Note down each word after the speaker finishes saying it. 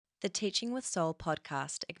The Teaching with Soul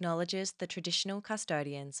podcast acknowledges the traditional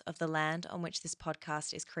custodians of the land on which this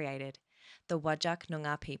podcast is created, the Whadjuk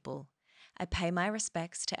Noongar people. I pay my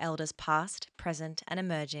respects to elders past, present, and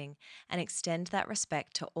emerging, and extend that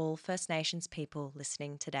respect to all First Nations people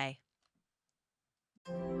listening today.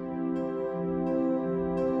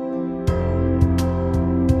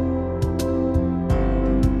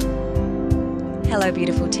 Hello,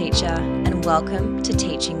 beautiful teacher, and welcome to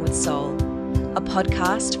Teaching with Soul, a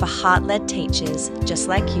podcast for heart-led teachers just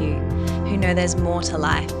like you who know there's more to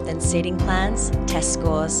life than seating plans, test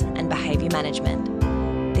scores, and behaviour management.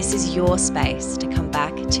 This is your space to come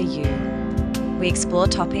back to you. We explore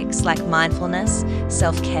topics like mindfulness,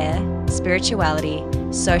 self-care, spirituality,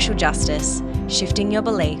 social justice, shifting your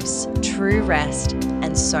beliefs, true rest,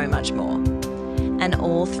 and so much more. And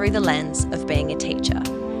all through the lens of being a teacher.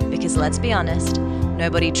 Because let's be honest,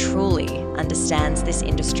 nobody truly understands this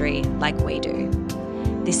industry like we do.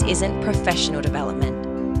 This isn't professional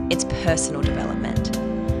development, it's personal development.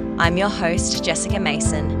 I'm your host, Jessica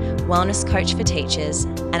Mason, wellness coach for teachers,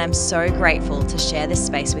 and I'm so grateful to share this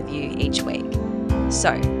space with you each week.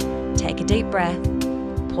 So, take a deep breath,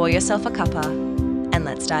 pour yourself a cuppa, and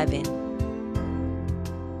let's dive in.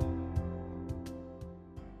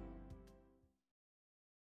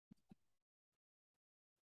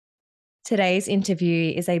 Today's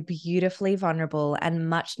interview is a beautifully vulnerable and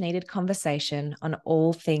much needed conversation on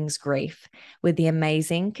all things grief with the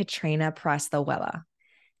amazing Katrina Preisler-Weller.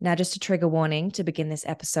 Now, just a trigger warning to begin this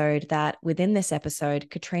episode that within this episode,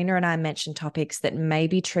 Katrina and I mention topics that may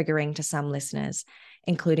be triggering to some listeners,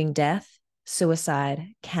 including death,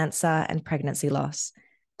 suicide, cancer, and pregnancy loss.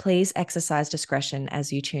 Please exercise discretion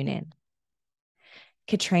as you tune in.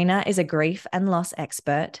 Katrina is a grief and loss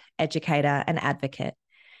expert, educator, and advocate.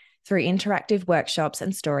 Through interactive workshops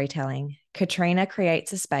and storytelling, Katrina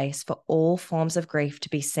creates a space for all forms of grief to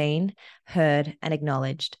be seen, heard, and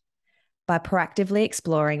acknowledged. By proactively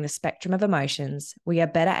exploring the spectrum of emotions, we are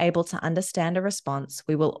better able to understand a response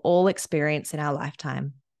we will all experience in our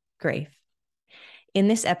lifetime: grief. In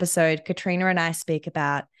this episode, Katrina and I speak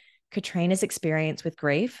about Katrina's experience with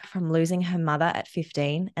grief from losing her mother at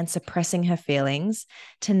 15 and suppressing her feelings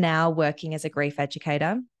to now working as a grief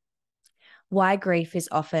educator. Why grief is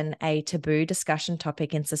often a taboo discussion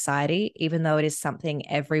topic in society, even though it is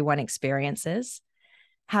something everyone experiences.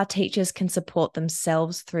 How teachers can support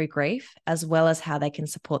themselves through grief, as well as how they can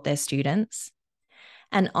support their students.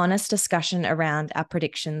 An honest discussion around our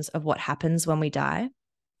predictions of what happens when we die.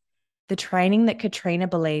 The training that Katrina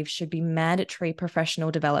believes should be mandatory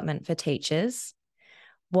professional development for teachers.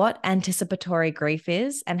 What anticipatory grief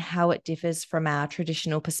is and how it differs from our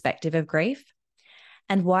traditional perspective of grief.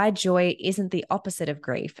 And why joy isn't the opposite of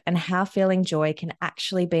grief, and how feeling joy can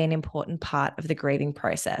actually be an important part of the grieving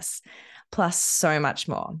process, plus so much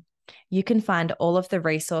more. You can find all of the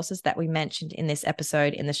resources that we mentioned in this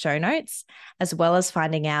episode in the show notes, as well as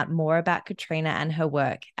finding out more about Katrina and her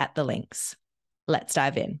work at the links. Let's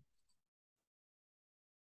dive in.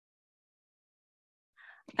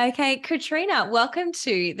 Okay, Katrina, welcome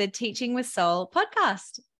to the Teaching with Soul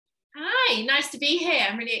podcast. Hi, nice to be here.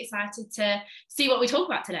 I'm really excited to see what we talk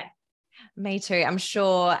about today. Me too. I'm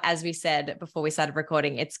sure, as we said before we started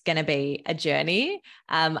recording, it's going to be a journey.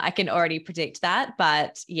 I can already predict that.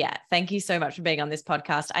 But yeah, thank you so much for being on this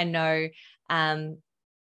podcast. I know,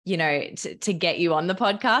 to get you on the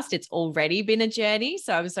podcast, it's already been a journey.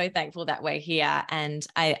 So I'm so thankful that we're here. And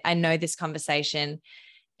I know this conversation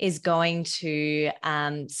is going to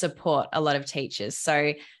support a lot of teachers.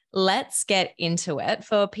 So let's get into it.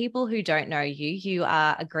 For people who don't know you, you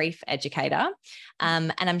are a grief educator.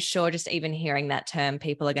 And I'm sure just even hearing that term,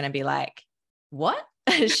 people are going to be like, what?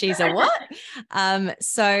 She's a what?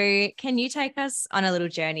 So can you take us on a little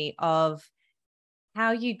journey of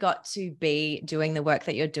how you got to be doing the work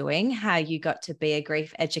that you're doing, how you got to be a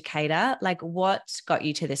grief educator, like what got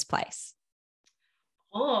you to this place?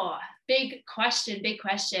 Oh, big question.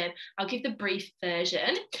 I'll give the brief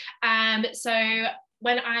version. So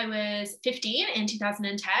when I was 15 in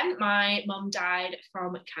 2010, my mum died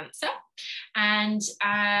from cancer. And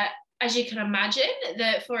as you can imagine,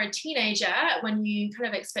 that for a teenager, when you kind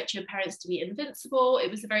of expect your parents to be invincible, it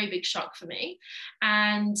was a very big shock for me.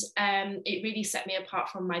 And it really set me apart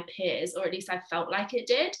from my peers, or at least I felt like it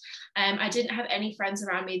did. I didn't have any friends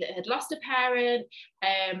around me that had lost a parent.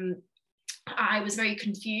 I was very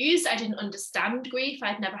confused. I didn't understand grief.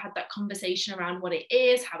 I'd never had that conversation around what it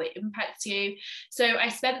is, how it impacts you. So I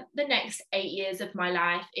spent the next 8 years of my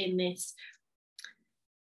life in this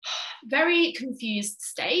very confused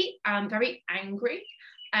state. I'm very angry.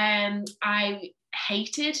 I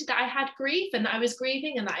hated that I had grief and that I was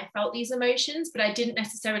grieving and that I felt these emotions, but I didn't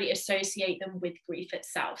necessarily associate them with grief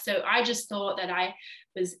itself. So I just thought that I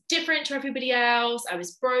was different to everybody else. I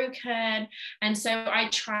was broken. And so I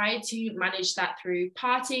tried to manage that through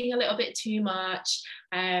partying a little bit too much,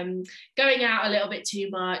 going out a little bit too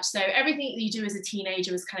much. So everything that you do as a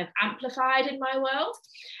teenager was kind of amplified in my world.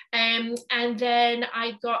 And then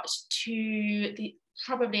I got to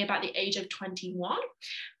probably about the age of 21,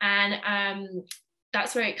 and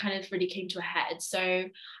that's where it kind of really came to a head. So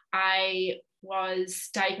I was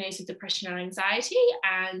diagnosed with depression and anxiety,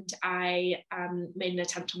 and I made an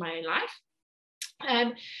attempt on my own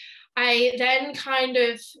life. I then kind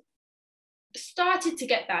of started to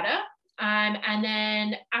get better, and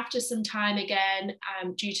then after some time again,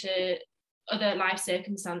 due to other life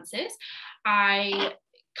circumstances, I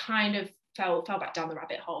kind of fell back down the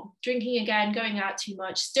rabbit hole, drinking again, going out too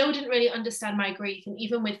much, still didn't really understand my grief. And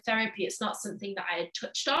even with therapy, it's not something that I had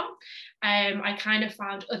touched on. I kind of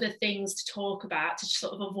found other things to talk about to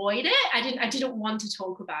sort of avoid it. I didn't want to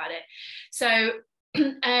talk about it. So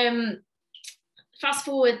fast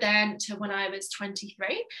forward then to when I was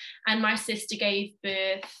 23, and my sister gave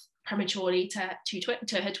birth prematurely to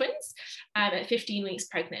her twins at 15 weeks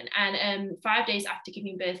pregnant, and 5 days after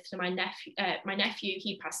giving birth to my nephew,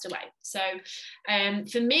 he passed away. So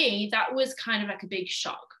for me, that was kind of like a big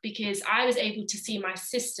shock, because I was able to see my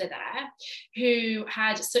sister there, who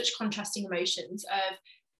had such contrasting emotions of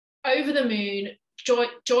over the moon,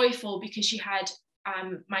 joyful because she had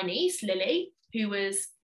my niece Lily, who was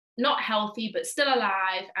not healthy but still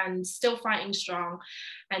alive and still fighting strong,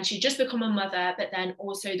 and she'd just become a mother, but then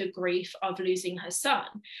also the grief of losing her son.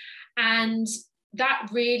 And that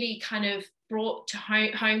really kind of brought to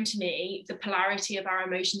home to me the polarity of our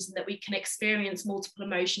emotions, and that we can experience multiple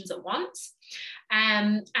emotions at once.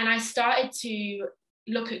 And I started to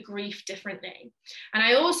look at grief differently. And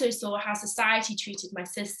I also saw how society treated my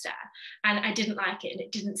sister, and I didn't like it, and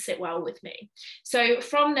it didn't sit well with me. So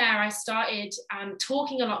from there, I started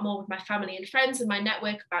talking a lot more with my family and friends and my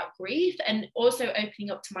network about grief, and also opening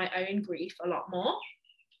up to my own grief a lot more.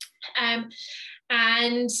 I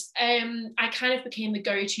kind of became the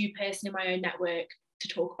go-to person in my own network to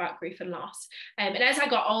talk about grief and loss. And as I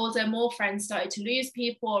got older, more friends started to lose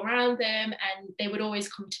people around them, and they would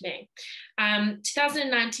always come to me.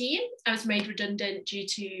 2019, I was made redundant due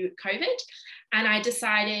to COVID, and I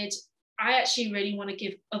decided I actually really want to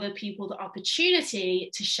give other people the opportunity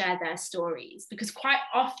to share their stories, because quite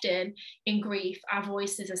often in grief, our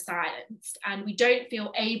voices are silenced and we don't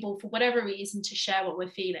feel able, for whatever reason, to share what we're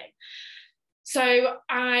feeling. So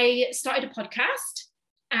I started a podcast,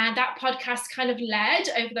 and that podcast kind of led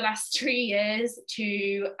over the last 3 years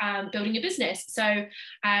to building a business. So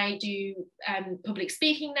I do public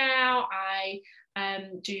speaking now. I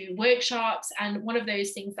do workshops. And one of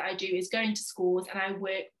those things that I do is go into schools, and I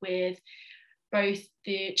work with both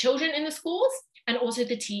the children in the schools and also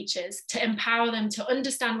the teachers to empower them to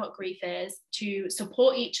understand what grief is, to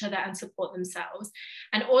support each other and support themselves,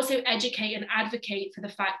 and also educate and advocate for the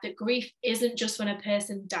fact that grief isn't just when a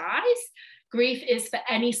person dies. Grief is for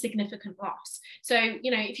any significant loss. So,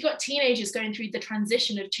 if you've got teenagers going through the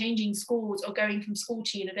transition of changing schools or going from school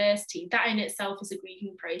to university, that in itself is a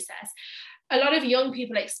grieving process. A lot of young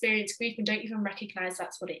people experience grief and don't even recognize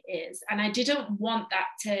that's what it is. And I didn't want that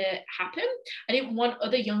to happen. I didn't want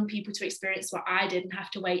other young people to experience what I did and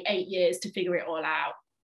have to wait 8 years to figure it all out.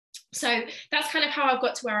 So that's kind of how I've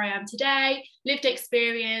got to where I am today. Lived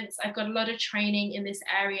experience. I've got a lot of training in this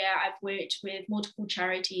area. I've worked with multiple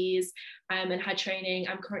charities and had training.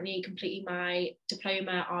 I'm currently completing my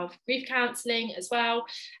diploma of grief counselling as well.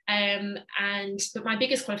 But my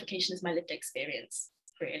biggest qualification is my lived experience,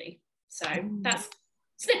 really. So that's a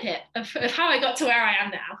snippet of how I got to where I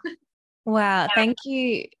am now. Wow. Thank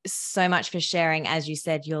you so much for sharing, as you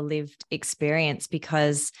said, your lived experience,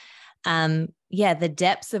 because the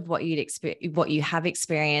depths of what you have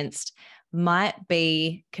experienced might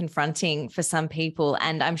be confronting for some people.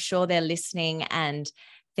 And I'm sure they're listening and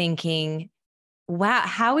thinking, wow,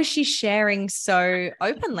 how is she sharing so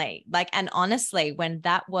openly? And honestly, when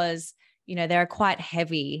that was, there are quite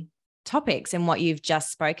heavy topics in what you've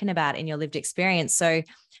just spoken about in your lived experience. So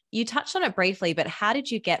you touched on it briefly, but how did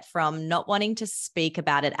you get from not wanting to speak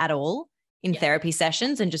about it at all in therapy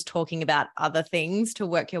sessions and just talking about other things to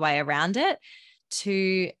work your way around it,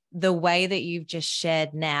 to the way that you've just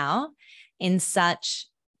shared now in such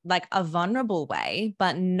a vulnerable way,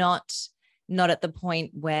 but not at the point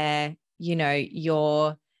where,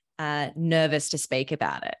 you're nervous to speak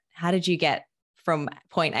about it? How did you get from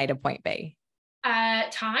point A to point B?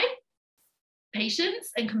 Time.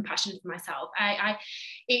 patience and compassion for myself.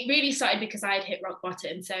 It really started because I had hit rock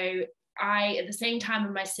bottom. So at the same time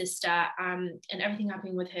with my sister and everything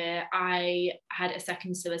happening with her, I had a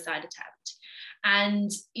second suicide attempt. And,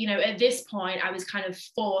 you know, at this point, I was kind of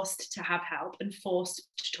forced to have help and forced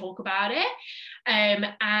to talk about it.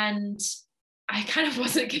 And I kind of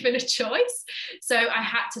wasn't given a choice. So I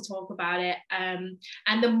had to talk about it.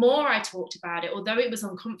 And the more I talked about it, although it was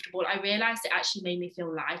uncomfortable, I realized it actually made me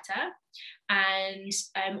feel lighter. And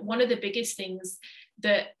one of the biggest things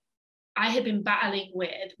that I had been battling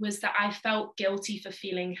with was that I felt guilty for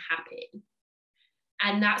feeling happy.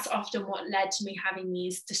 And that's often what led to me having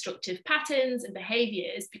these destructive patterns and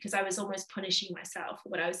behaviors, because I was almost punishing myself for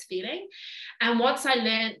what I was feeling. And once I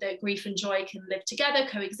learned that grief and joy can live together,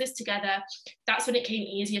 coexist together, that's when it came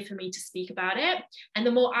easier for me to speak about it. And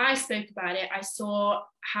the more I spoke about it, I saw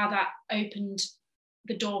how that opened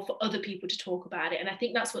the door for other people to talk about it. And I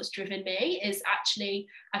think that's what's driven me, is actually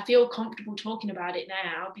I feel comfortable talking about it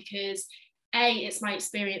now because A, it's my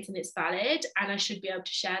experience and it's valid and I should be able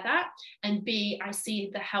to share that, and B, I see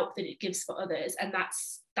the help that it gives for others, and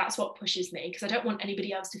that's what pushes me, because I don't want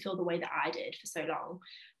anybody else to feel the way that I did for so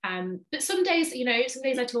long. But some days, you know, some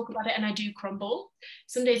days I talk about it and I do crumble.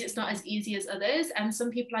 Some days it's not as easy as others, and some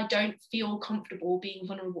people I don't feel comfortable being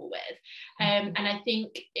vulnerable with. And I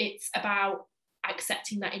think it's about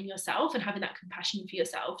accepting that in yourself and having that compassion for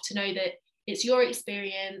yourself, to know that it's your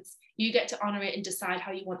experience, you get to honor it and decide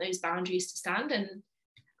how you want those boundaries to stand.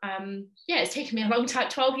 And yeah, it's taken me a long time,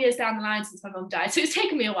 12 years down the line since my mum died, so it's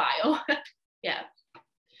taken me a while. Yeah.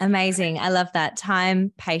 Amazing. I love that.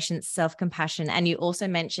 Time, patience, self-compassion. And you also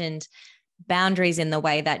mentioned boundaries in the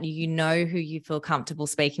way that you know who you feel comfortable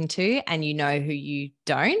speaking to and you know who you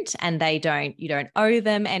don't, and you don't owe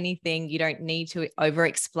them anything. You don't need to over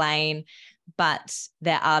explain, but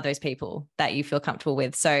there are those people that you feel comfortable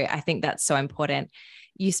with. So I think that's so important.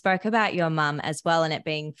 You spoke about your mum as well, and it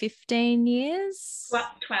being 15 years?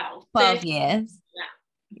 12 years.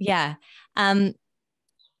 Yeah.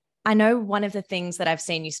 I know one of the things that I've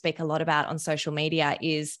seen you speak a lot about on social media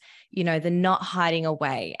is, you know, the not hiding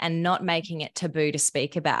away and not making it taboo to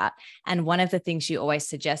speak about. And one of the things you always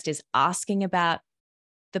suggest is asking about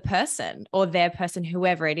the person or their person,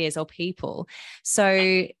 whoever it is, or people.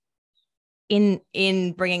 So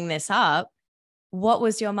in bringing this up, what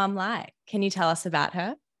was your mum like? Can you tell us about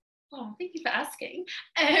her? Oh, thank you for asking.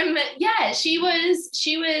 Yeah, she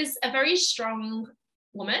was a very strong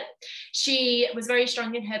woman. She was very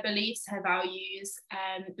strong in her beliefs, her values,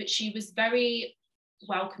 but she was very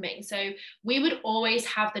welcoming. So we would always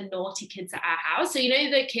have the naughty kids at our house. So, you know,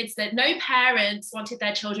 the kids that no parents wanted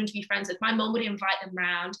their children to be friends with, my mum would invite them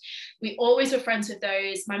round. We always were friends with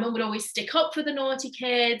those. My mum would always stick up for the naughty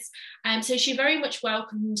kids. So she very much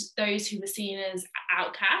welcomed those who were seen as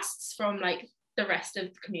outcasts from like the rest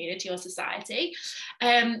of the community or society.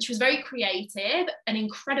 She was very creative, an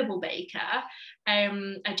incredible baker.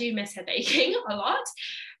 I do miss her baking a lot.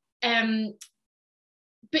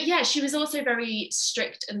 But yeah, she was also very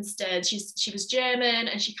strict and stern. She was German,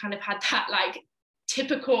 and she kind of had that like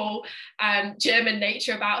typical German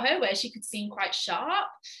nature about her, where she could seem quite sharp.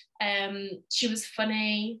 She was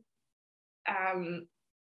funny.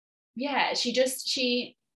 Yeah,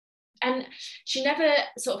 and she never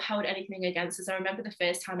sort of held anything against us. I remember the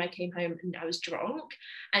first time I came home and I was drunk,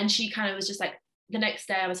 and she kind of was just like, the next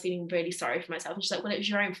day I was feeling really sorry for myself, and she's like, well, it was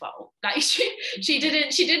your own fault. Like she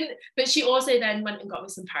didn't, but she also then went and got me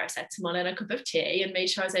some paracetamol and a cup of tea and made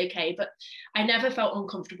sure I was okay. But I never felt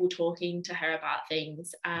uncomfortable talking to her about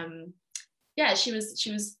things. Yeah, she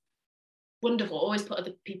was wonderful, always put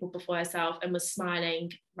other people before herself, and was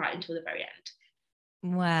smiling right until the very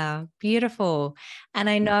end. Wow, beautiful. And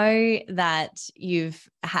I know that you've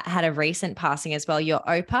had a recent passing as well. Your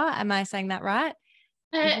Opa, am I saying that right?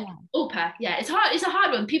 Opa, yeah, it's hard. It's a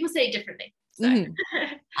hard one. People say it differently. So.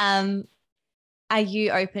 Are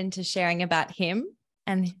you open to sharing about him?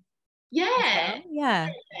 And yeah, yeah.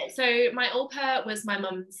 So my Opa was my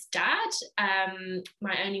mum's dad,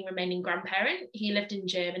 my only remaining grandparent. He lived in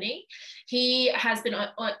Germany. He has been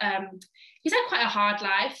he's had quite a hard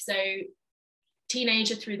life. So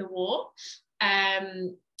teenager through the war,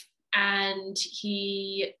 and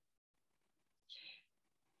he,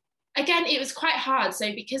 again, it was quite hard.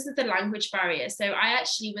 So because of the language barrier, so I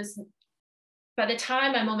actually was, by the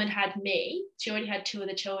time my mum had me, she already had 2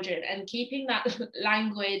 other children, and keeping that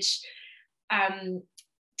language,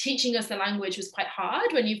 teaching us the language was quite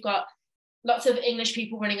hard when you've got lots of English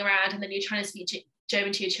people running around and then you're trying to speak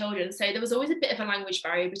German to your children. So there was always a bit of a language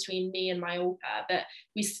barrier between me and my Opa, but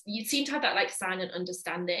you seem to have that like silent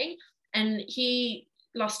understanding. And he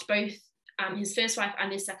lost both his first wife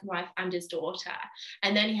and his second wife and his daughter.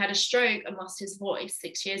 And then he had a stroke and lost his voice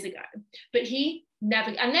 6 years ago. But he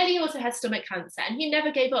never, and then he also had stomach cancer, and he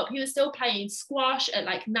never gave up. He was still playing squash at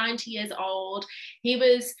like 90 years old. He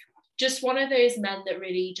was just one of those men that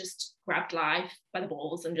really just grabbed life by the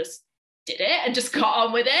balls and just did it and just got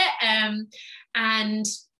on with it. And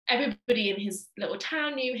everybody in his little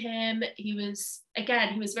town knew him. He was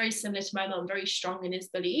very similar to my mum, very strong in his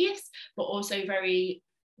beliefs, but also very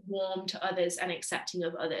warm to others and accepting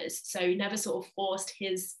of others. So he never sort of forced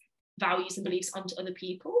his values and beliefs onto other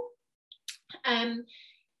people. And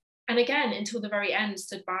again, until the very end,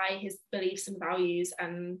 stood by his beliefs and values.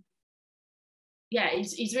 And yeah,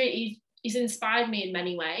 he's inspired me in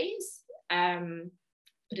many ways,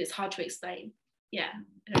 but it's hard to explain. Yeah,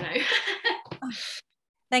 I don't know.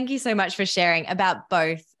 Thank you so much for sharing about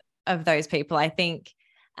both of those people. I think,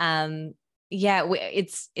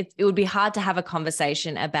 it would be hard to have a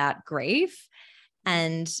conversation about grief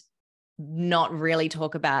and not really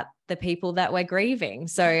talk about the people that we're grieving.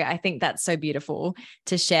 So I think that's so beautiful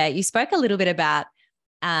to share. You spoke a little bit about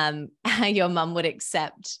how your mum would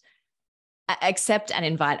accept and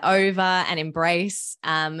invite over and embrace,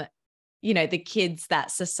 the kids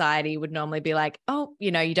that society would normally be like, oh,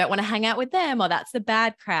 you don't want to hang out with them, or that's the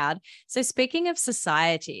bad crowd. So speaking of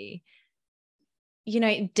society,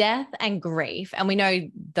 death and grief, and we know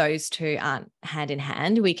those two aren't hand in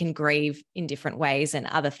hand. We can grieve in different ways and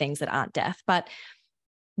other things that aren't death, but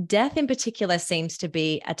death in particular seems to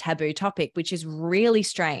be a taboo topic, which is really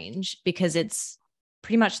strange because it's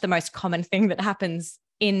pretty much the most common thing that happens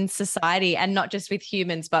in society, and not just with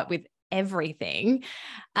humans, but with everything.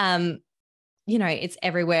 It's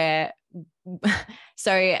everywhere.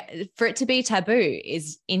 So for it to be taboo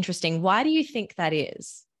is interesting. Why do you think that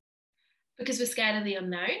is? Because we're scared of the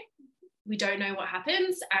unknown. We don't know what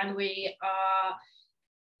happens, and we are,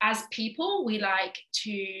 as people, we like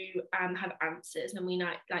to have answers, and we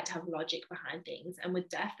like to have logic behind things. And with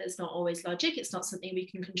death, there's not always logic. It's not something we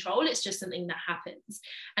can control. It's just something that happens.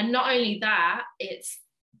 And not only that, it's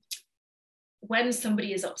when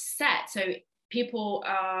somebody is upset. So people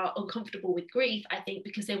are uncomfortable with grief, I think,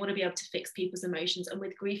 because they want to be able to fix people's emotions. And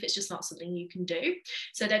with grief, it's just not something you can do.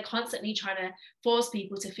 So they're constantly trying to force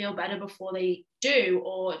people to feel better before they do,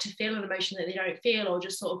 or to feel an emotion that they don't feel, or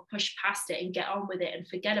just sort of push past it and get on with it and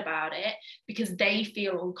forget about it, because they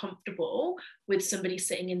feel uncomfortable with somebody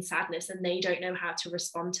sitting in sadness and they don't know how to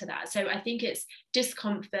respond to that. So I think it's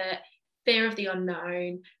discomfort, fear of the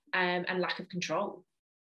unknown, and lack of control.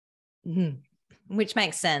 Mm-hmm. Which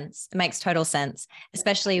makes sense. It makes total sense,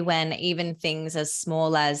 especially when even things as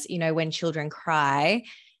small as, when children cry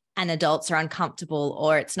and adults are uncomfortable,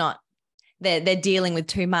 or it's not, they're dealing with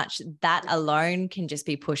too much, that alone can just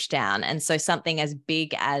be pushed down. And so something as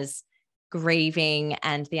big as grieving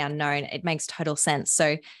and the unknown, it makes total sense.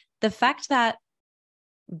 So the fact that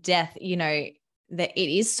death, that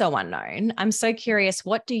it is so unknown, I'm so curious,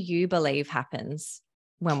 what do you believe happens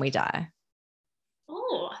when we die?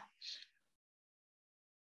 Oh,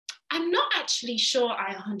 I'm not actually sure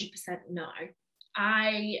I 100% know.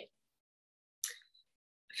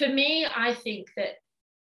 For me, I think that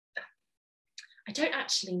I don't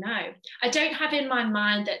actually know. I don't have in my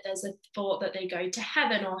mind that there's a thought that they go to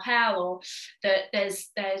heaven or hell, or that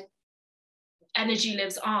their energy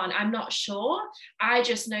lives on. I'm not sure. I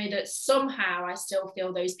just know that somehow I still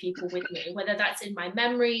feel those people with me, whether that's in my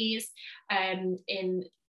memories, in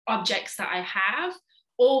objects that I have,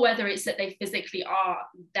 or whether it's that they physically are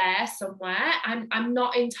there somewhere. I'm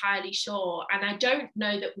not entirely sure. And I don't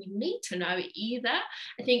know that we need to know it either.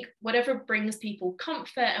 I think whatever brings people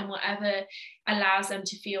comfort and whatever allows them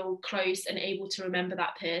to feel close and able to remember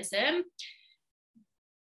that person,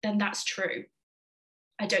 then that's true.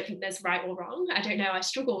 I don't think there's right or wrong. I don't know. I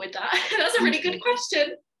struggle with that. That's a really good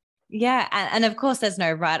question. Yeah. And of course, there's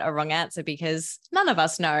no right or wrong answer because none of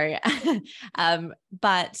us know.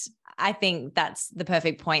 But I think that's the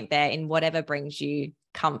perfect point there, in whatever brings you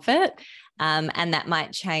comfort. And that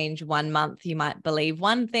might change. 1 month, you might believe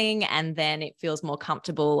one thing, and then it feels more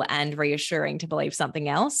comfortable and reassuring to believe something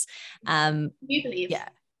else. You believe? Yeah.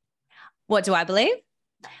 What do I believe?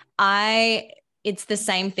 It's the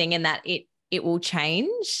same thing in that it will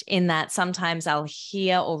change, in that sometimes I'll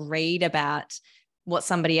hear or read about what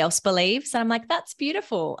somebody else believes, and I'm like, that's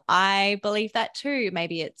beautiful. I believe that too.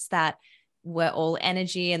 Maybe it's that we're all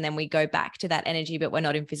energy, and then we go back to that energy, but we're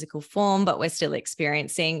not in physical form, but we're still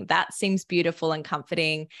experiencing. That seems beautiful and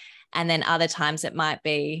comforting. And then other times it might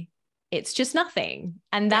be, it's just nothing.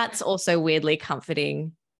 And that's also weirdly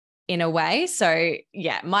comforting in a way. So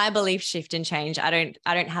yeah, my beliefs shift and change. I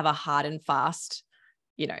don't have a hard and fast,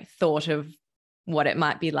 thought of what it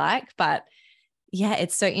might be like. But yeah,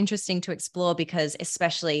 it's so interesting to explore, because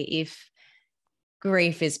especially if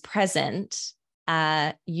grief is present,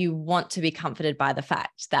 you want to be comforted by the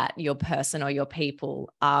fact that your person or your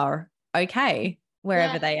people are okay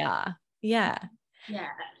wherever they are. Yeah. Yeah.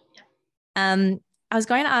 I was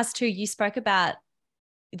going to ask too, you spoke about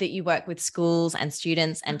that you work with schools and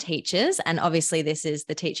students and teachers, and obviously this is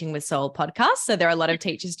the Teaching with Soul podcast, so there are a lot of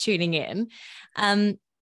teachers tuning in.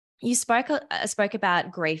 You spoke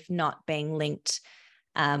about grief not being linked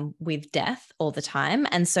with death all the time,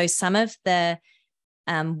 and so some of the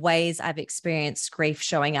ways I've experienced grief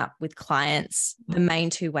showing up with clients, the main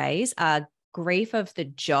two ways are grief of the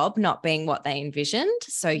job not being what they envisioned.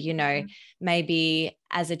 So, you know, maybe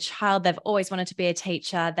as a child, they've always wanted to be a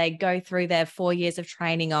teacher. They go through their 4 years of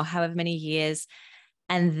training or however many years,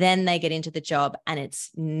 and then they get into the job and it's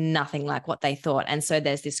nothing like what they thought. And so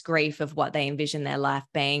there's this grief of what they envision their life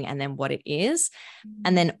being and then what it is.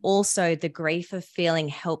 And then also the grief of feeling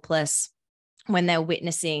helpless when they're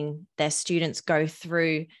witnessing their students go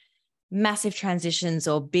through massive transitions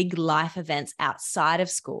or big life events outside of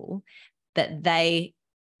school that they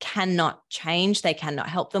cannot change, they cannot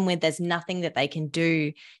help them with. There's nothing that they can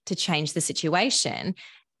do to change the situation.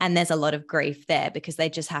 And there's a lot of grief there because they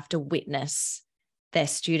just have to witness their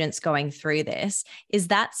students going through this.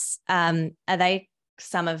 Are they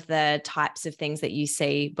some of the types of things that you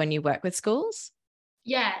see when you work with schools?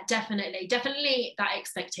 Yeah, definitely. Definitely that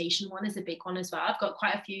expectation one is a big one as well. I've got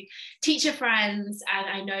quite a few teacher friends, and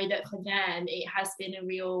I know that for them, it has been a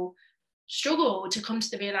real struggle to come to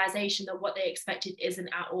the realization that what they expected isn't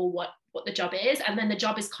at all what the job is, and then the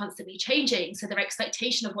job is constantly changing, so their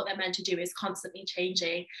expectation of what they're meant to do is constantly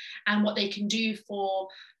changing, and what they can do for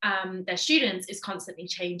their students is constantly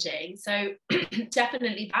changing. So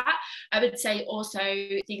definitely that. I would say also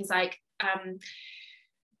things like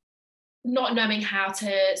not knowing how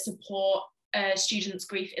to support a student's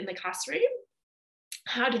grief in the classroom.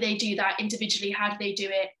 How do they do that individually? How do they do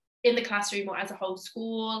it in the classroom or as a whole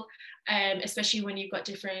school, especially when you've got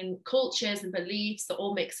different cultures and beliefs that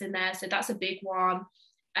all mix in there. So that's a big one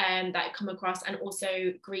that I come across. And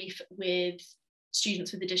also grief with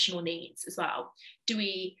students with additional needs as well. Do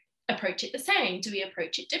we approach it the same? Do we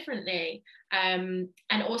approach it differently? And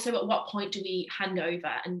also at what point do we hand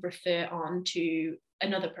over and refer on to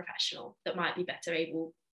another professional that might be better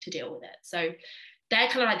able to deal with it? So they're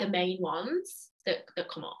kind of like the main ones that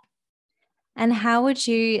come up. And how would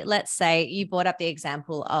you, let's say you brought up the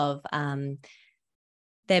example of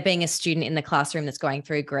there being a student in the classroom that's going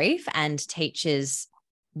through grief and teachers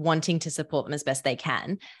wanting to support them as best they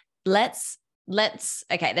can.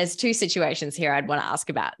 Okay, there's two situations here I'd want to ask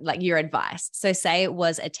about, like your advice. So say it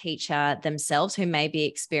was a teacher themselves who may be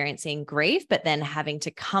experiencing grief, but then having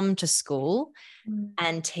to come to school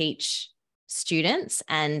and teach students,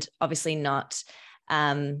 and obviously not,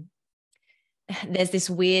 there's this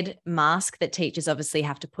weird mask that teachers obviously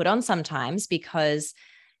have to put on sometimes because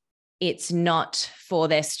it's not for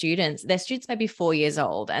their students. Their students may be 4 years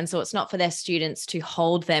old. And so it's not for their students to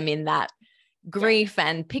hold them in that grief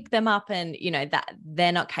and pick them up, and, you know, that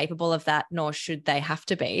they're not capable of that, nor should they have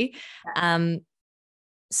to be.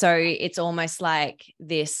 So it's almost like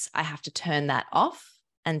this, I have to turn that off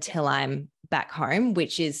until I'm back home,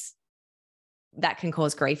 that can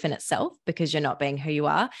cause grief in itself because you're not being who you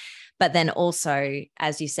are. But then also,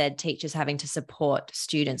 as you said, teachers having to support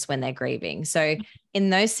students when they're grieving. So in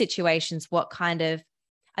those situations, what kind of,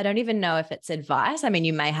 I don't even know if it's advice. I mean,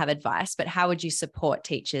 you may have advice, but how would you support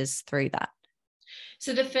teachers through that?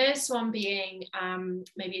 So the first one being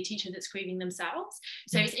maybe a teacher that's grieving themselves.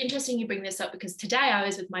 So it's interesting you bring this up because today I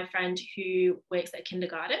was with my friend who works at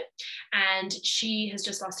kindergarten, and she has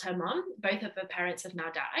just lost her mum. Both of her parents have now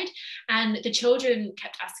died, and the children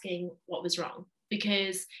kept asking what was wrong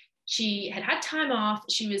because she had time off.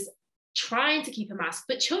 She was trying to keep a mask,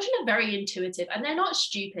 but children are very intuitive and they're not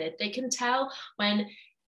stupid. They can tell when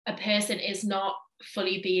a person is not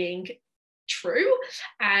fully being true,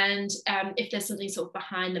 and if there's something sort of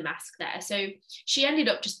behind the mask there. So she ended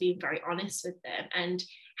up just being very honest with them and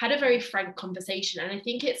had a very frank conversation. And I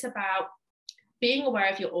think it's about being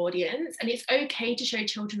aware of your audience, and it's okay to show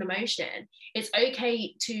children emotion. It's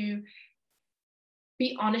okay to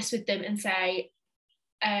be honest with them and say,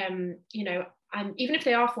 you know, even if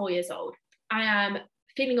they are 4 years old, I am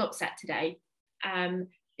feeling upset today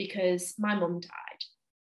because my mum died.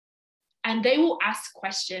 And they will ask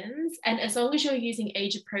questions. And as long as you're using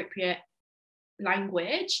age appropriate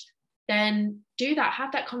language, then do that,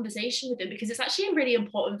 have that conversation with them, because it's actually really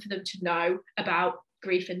important for them to know about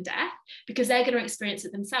grief and death, because they're going to experience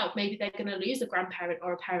it themselves. Maybe they're going to lose a grandparent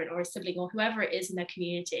or a parent or a sibling or whoever it is in their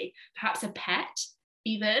community, perhaps a pet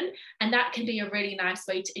even, and that can be a really nice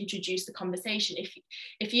way to introduce the conversation.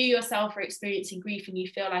 If you yourself are experiencing grief and you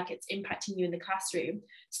feel like it's impacting you in the classroom,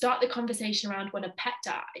 start the conversation around when a pet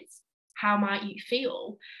dies. How might you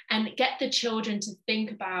feel? And get the children to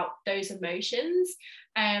think about those emotions,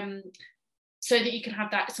 so that you can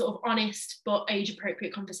have that sort of honest but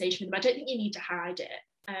age-appropriate conversation with them. I don't think you need to hide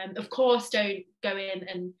it. Of course, don't go in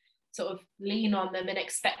and sort of lean on them and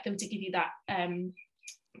expect them to give you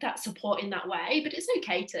that support in that way, but it's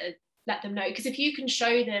okay to let them know, because if you can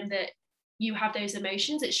show them that you have those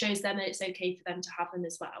emotions, it shows them that it's okay for them to have them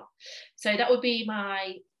as well. So that would be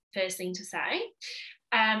my first thing to say.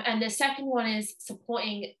 And the second one is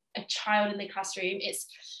supporting a child in the classroom.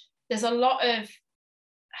 There's a lot of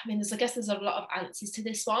answers to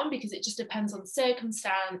this one, because it just depends on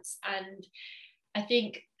circumstance, and I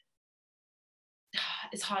think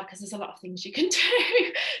it's hard because there's a lot of things you can do.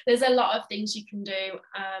 There's a lot of things you can do.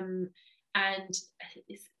 And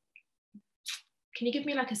can you give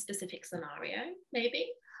me like a specific scenario, maybe?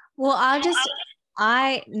 Well,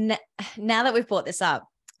 now that we've brought this up,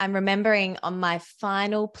 I'm remembering on my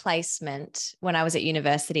final placement when I was at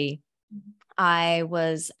university, I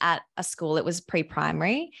was at a school, it was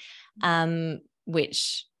pre-primary,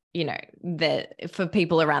 which, you know, for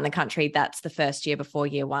people around the country, that's the first year before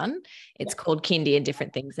year one. It's called kindy and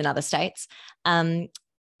different things in other states.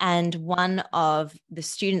 And one of the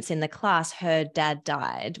students in the class, her dad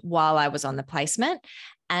died while I was on the placement.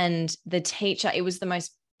 And the teacher, it was the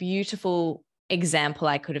most beautiful example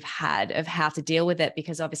I could have had of how to deal with it,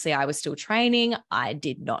 because obviously I was still training. I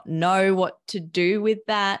did not know what to do with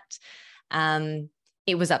that.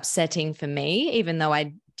 It was upsetting for me, even though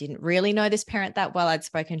I didn't really know this parent that well. I'd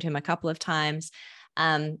spoken to him a couple of times.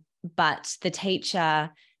 But the teacher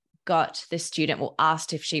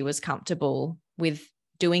asked if she was comfortable with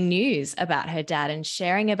doing news about her dad and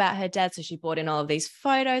sharing about her dad. So she brought in all of these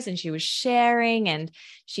photos and she was sharing, and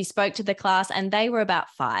she spoke to the class, and they were about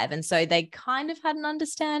 5. And so they kind of had an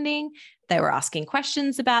understanding. They were asking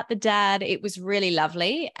questions about the dad. It was really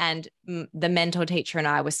lovely. And the mentor teacher and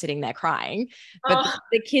I were sitting there crying, but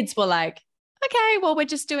the kids were like, okay, well, we're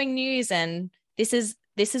just doing news, and this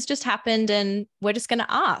has just happened, and we're just going to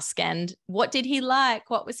ask. And what did he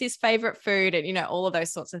like? What was his favorite food? And, you know, all of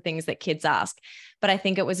those sorts of things that kids ask. But I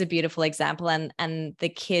think it was a beautiful example, and the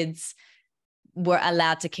kids were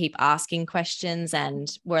allowed to keep asking questions and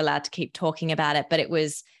were allowed to keep talking about it. But it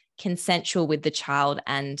was consensual with the child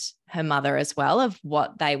and her mother as well, of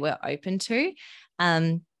what they were open to.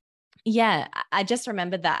 Yeah, I just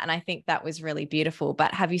remembered that. And I think that was really beautiful.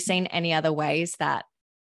 But have you seen any other ways that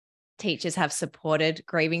teachers have supported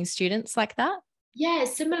grieving students like that? Yeah,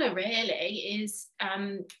 similar really is,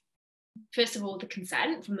 first of all, the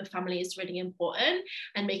consent from the family is really important,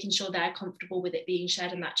 and making sure they're comfortable with it being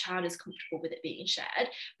shared and that child is comfortable with it being shared,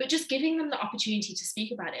 but just giving them the opportunity to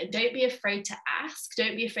speak about it. And don't be afraid to ask,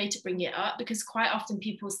 don't be afraid to bring it up, because quite often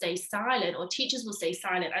people stay silent, or teachers will stay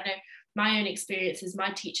silent. I know my own experiences, my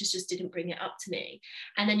teachers just didn't bring it up to me.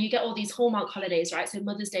 And then you get all these Hallmark holidays, right? So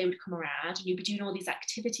Mother's Day would come around and you'd be doing all these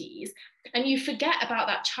activities and you forget about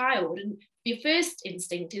that child. And your first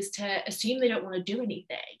instinct is to assume they don't want to do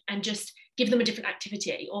anything and just give them a different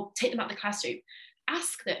activity or take them out of the classroom.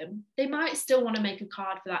 Ask them. They might still want to make a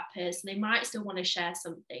card for that person. They might still want to share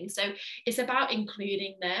something. So it's about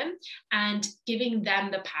including them and giving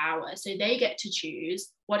them the power so they get to choose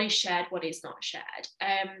what is shared, what is not shared.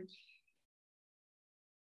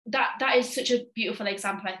 That is such a beautiful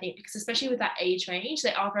example, I think, because especially with that age range,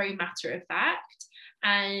 they are very matter of fact,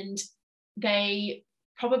 and they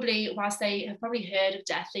probably, whilst they have probably heard of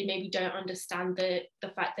death, they maybe don't understand the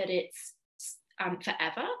fact that it's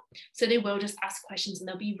forever. So they will just ask questions and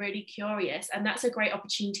they'll be really curious, and that's a great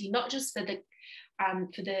opportunity, not just for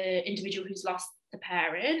the individual who's lost the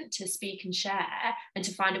parent to speak and share and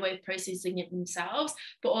to find a way of processing it themselves,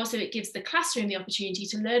 but also it gives the classroom the opportunity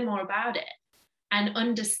to learn more about it and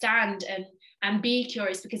understand and be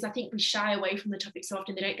curious, because I think we shy away from the topic so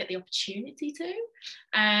often. They don't get the opportunity to,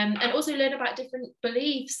 and also learn about different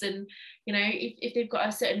beliefs, and, you know, if they've got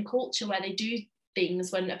a certain culture where they do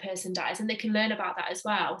things when a person dies, and they can learn about that as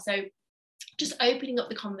well. So just opening up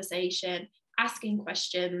the conversation, asking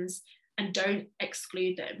questions, and don't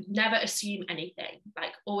exclude them. Never assume anything.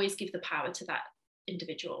 Like, always give the power to that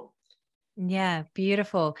individual. Yeah,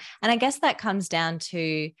 beautiful. And I guess that comes down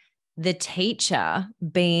to the teacher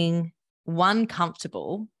being, one,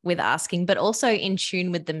 comfortable with asking, but also in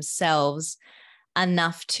tune with themselves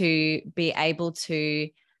enough to be able to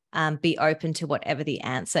be open to whatever the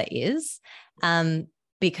answer is.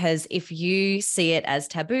 Because if you see it as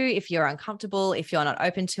taboo, if you're uncomfortable, if you're not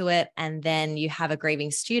open to it, and then you have a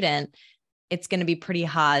grieving student, it's going to be pretty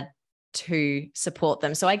hard to support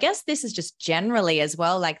them. So I guess this is just generally as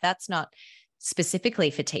well, like that's not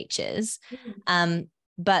specifically for teachers.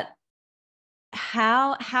 But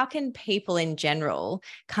how can people in general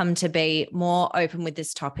come to be more open with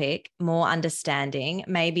this topic, more understanding,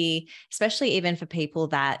 maybe especially even for people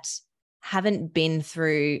that haven't been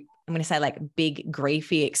through, I'm going to say like big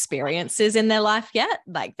griefy experiences in their life yet,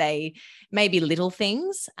 like they maybe little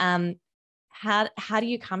things. How do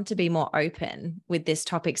you come to be more open with this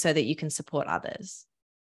topic so that you can support others?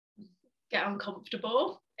 Get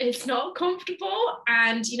uncomfortable. It's not comfortable.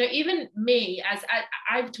 And, you know, even me, as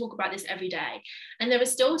I talk about this every day, and there are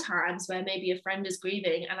still times where maybe a friend is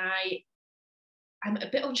grieving and I'm a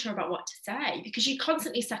bit unsure about what to say, because you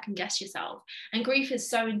constantly second guess yourself. And grief is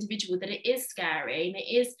so individual that it is scary, and it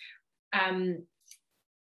is,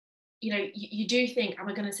 you know, you do think, am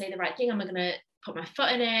I going to say the right thing? Am I going to put my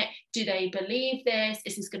foot in it? Do they believe this?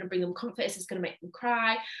 Is this going to bring them comfort? Is this going to make them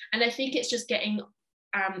cry? And I think it's just getting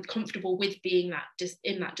comfortable with being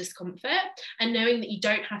in that discomfort, and knowing that you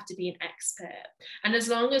don't have to be an expert. And as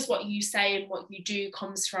long as what you say and what you do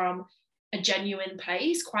comes from a genuine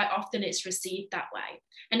place, quite often it's received that way.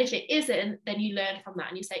 And if it isn't, then you learn from that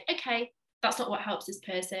and you say, okay, that's not what helps this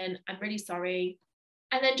person. I'm really sorry.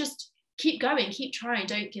 And then just keep going, keep trying,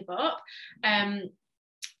 don't give up.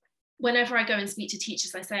 Whenever I go and speak to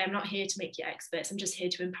teachers, I say, I'm not here to make you experts. I'm just here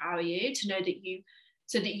to empower you, to know that you,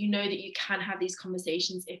 so that you know that you can have these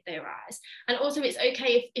conversations if they arise. And also it's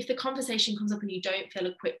okay if the conversation comes up and you don't feel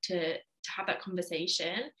equipped to have that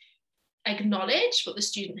conversation, acknowledge what the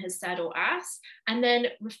student has said or asked, and then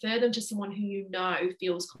refer them to someone who you know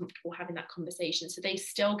feels comfortable having that conversation, so they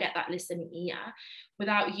still get that listening ear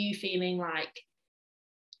without you feeling like,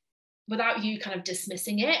 without you kind of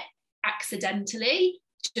dismissing it accidentally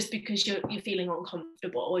just because you're feeling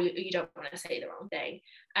uncomfortable or you don't want to say the wrong thing.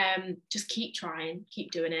 Just keep trying,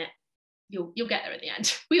 keep doing it. You'll get there in the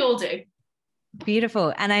end. We all do.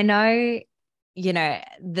 Beautiful. And I know, you know,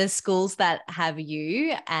 the schools that have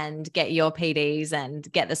you and get your PDs and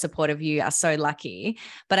get the support of you are so lucky.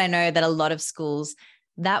 But I know that a lot of schools,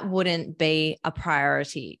 that wouldn't be a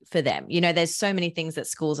priority for them. You know, there's so many things that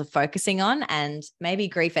schools are focusing on, and maybe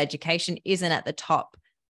grief education isn't at the top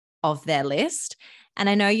of their list. And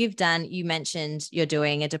I know you mentioned you're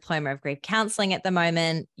doing a diploma of grief counselling at the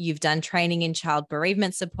moment. You've done training in child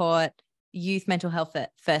bereavement support, youth mental health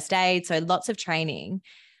first aid. So lots of training.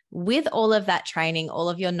 With all of that training, all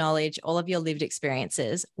of your knowledge, all of your lived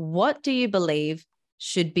experiences, what do you believe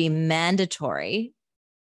should be mandatory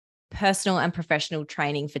personal and professional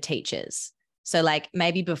training for teachers? So like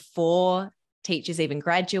maybe before teachers even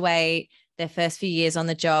graduate, their first few years on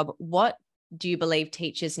the job, what do you believe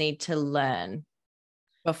teachers need to learn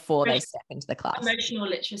before they step into the class? Emotional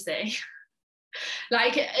literacy.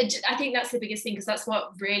 Like, I think that's the biggest thing, because that's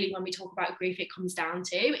what really, when we talk about grief, it comes down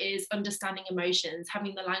to, is understanding emotions,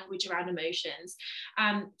 having the language around emotions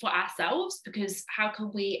for ourselves, because how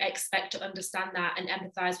can we expect to understand that and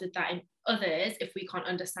empathize with that in others if we can't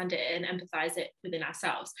understand it and empathize it within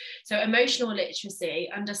ourselves? So emotional literacy,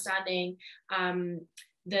 understanding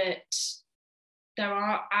that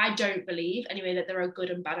I don't believe anyway that there are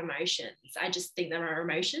good and bad emotions. I just think there are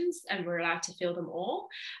emotions and we're allowed to feel them all,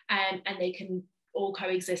 and they can all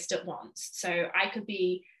coexist at once. So I could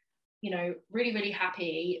be, you know, really, really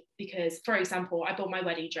happy because, for example, I bought my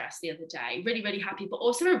wedding dress the other day, really, really happy, but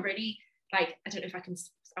also a really, like, I don't know if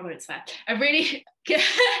I won't swear, a really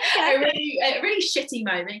shitty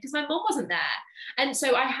moment because my mum wasn't there. And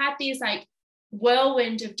so I had these like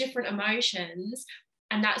whirlwind of different emotions,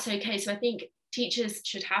 and that's okay. So I think teachers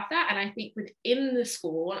should have that. And I think within the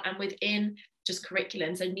school and within just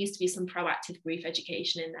curriculums, there needs to be some proactive grief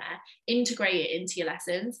education in there. Integrate it into your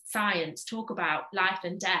lessons. Science, talk about life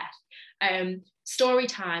and death. Story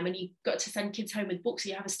time, and you've got to send kids home with books, so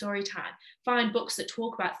you have a story time. Find books that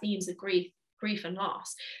talk about themes of grief and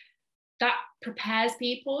loss. That prepares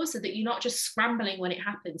people so that you're not just scrambling when it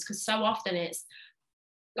happens, because so often it's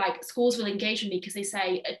like schools will engage with me because they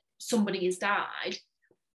say somebody has died,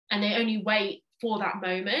 and they only wait for that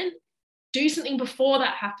moment. Do something before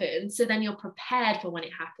that happens, so then you're prepared for when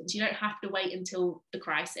it happens. You don't have to wait until the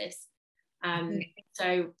crisis.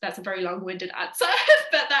 So that's a very long-winded answer,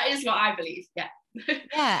 but that is what I believe. Yeah.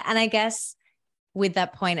 Yeah. And I guess with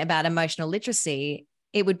that point about emotional literacy,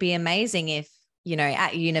 it would be amazing if, you know,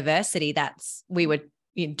 at university, we were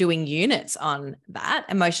doing units on that,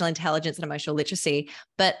 emotional intelligence and emotional literacy.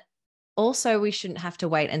 But also we shouldn't have to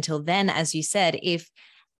wait until then, as you said, if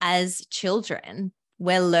as children,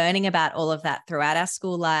 we're learning about all of that throughout our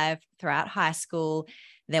school life, throughout high school.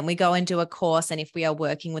 Then we go and do a course. And if we are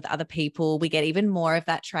working with other people, we get even more of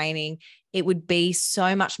that training. It would be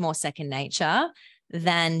so much more second nature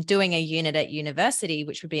than doing a unit at university,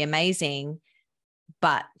 which would be amazing.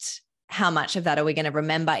 But how much of that are we going to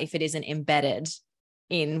remember if it isn't embedded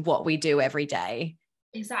in what we do every day?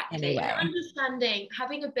 Exactly. Anyway.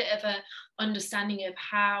 Having a bit of a understanding of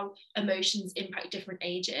how emotions impact different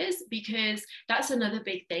ages, because that's another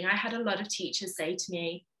big thing. I had a lot of teachers say to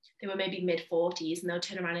me, they were maybe mid-40s, and they'll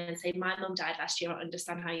turn around and say, my mum died last year, I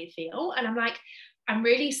understand how you feel. And I'm like, I'm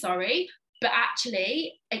really sorry, but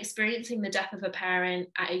actually experiencing the death of a parent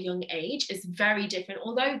at a young age is very different.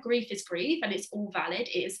 Although grief is grief and it's all valid,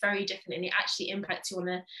 it is very different, and it actually impacts you on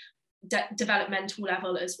a developmental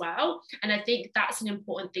level as well. And I think that's an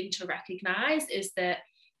important thing to recognize, is that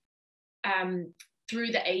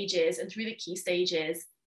through the ages and through the key stages,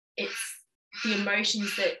 it's the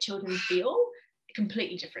emotions that children feel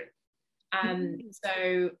completely different.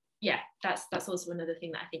 So yeah, that's also another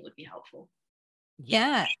thing that I think would be helpful.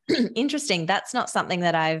 Yeah. Interesting. That's not something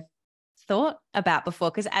that I've thought about before,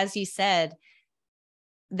 because as you said,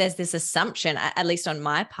 there's this assumption, at least on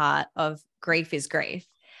my part, of grief is grief.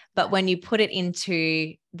 But when you put it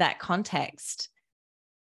into that context,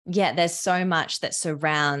 yeah, there's so much that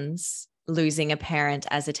surrounds losing a parent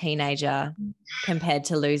as a teenager compared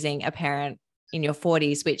to losing a parent in your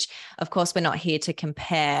 40s, which of course we're not here to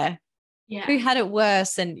compare who had it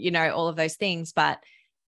worse and, you know, all of those things, but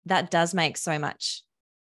that does make so much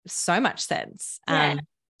sense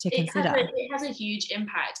to consider. It has a huge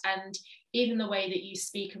impact, and even the way that you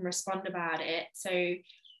speak and respond about it. So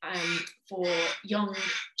for young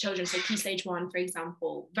children, so key stage 1, for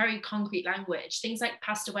example, very concrete language, things like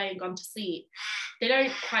passed away and gone to sleep, they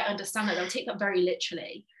don't quite understand that. They'll take that very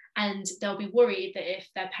literally, and they'll be worried that if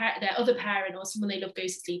their other parent or someone they love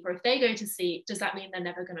goes to sleep, or if they go to sleep, does that mean they're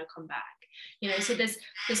never going to come back? You know, so there's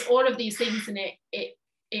all of these things, and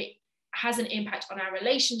it has an impact on our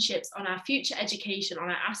relationships, on our future education, on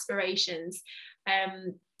our aspirations.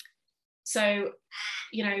 So,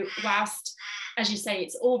 you know, whilst, as you say,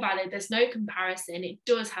 it's all valid, there's no comparison, it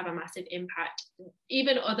does have a massive impact.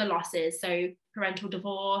 Even other losses, so parental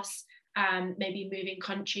divorce, maybe moving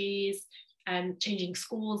countries, changing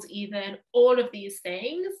schools, even, all of these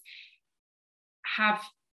things have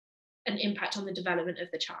an impact on the development of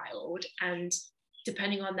the child, and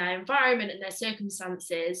depending on their environment and their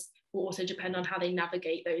circumstances will also depend on how they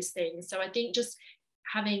navigate those things. So I think just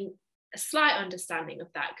having a slight understanding of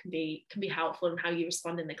that can be helpful in how you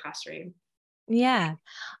respond in the classroom. Yeah.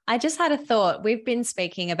 I just had a thought. We've been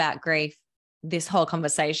speaking about grief this whole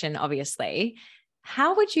conversation, obviously.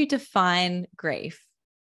 How would you define grief?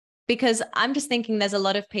 Because I'm just thinking there's a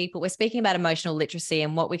lot of people, we're speaking about emotional literacy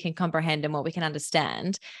and what we can comprehend and what we can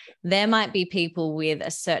understand. There might be people with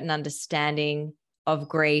a certain understanding of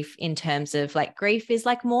grief in terms of like grief is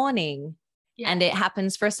like mourning, and it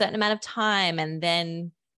happens for a certain amount of time and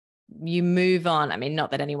then you move on. I mean,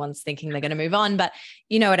 not that anyone's thinking they're going to move on, but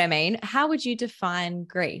you know what I mean? How would you define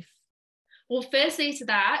grief? Well, firstly to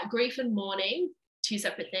that, grief and mourning, two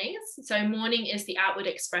separate things. So mourning is the outward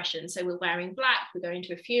expression. So we're wearing black, we're going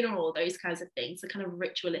to a funeral, those kinds of things, the kind of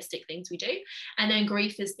ritualistic things we do. And then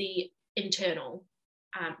grief is the internal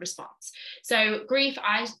response. So grief,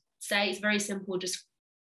 I say, it's very simple, just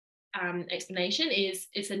explanation is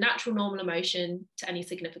it's a natural, normal emotion to any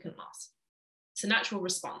significant loss. It's a natural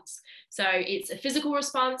response. So it's a physical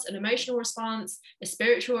response, an emotional response, a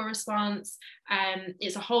spiritual response.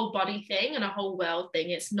 It's a whole body thing and a whole world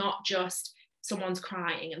thing. It's not just someone's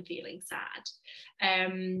crying and feeling sad.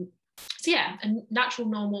 So yeah, a natural,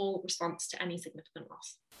 normal response to any significant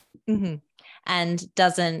loss. Mm-hmm. And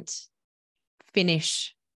doesn't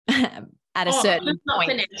finish at a certain point.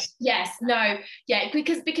 Finished. Yes, no, yeah,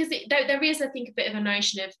 because there is, I think, a bit of a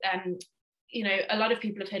notion of, you know, a lot of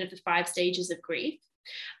people have heard of the 5 stages of grief.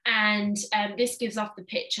 And this gives off the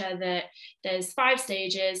picture that there's 5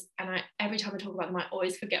 stages, and every time I talk about them, I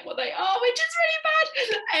always forget what they are, which is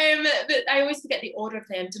really bad. But I always forget the order of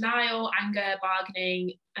them: denial, anger,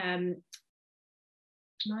 bargaining,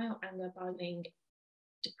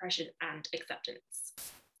 depression, and acceptance.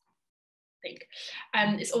 I think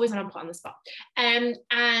it's always when I'm put on the spot. And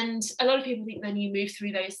a lot of people think then you move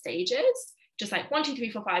through those stages, just like 1, 2, 3,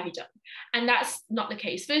 4, 5, you're done. And that's not the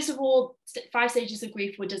case. First of all, 5 stages of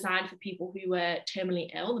grief were designed for people who were terminally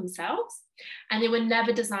ill themselves, and they were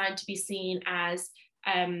never designed to be seen as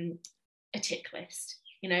a tick list.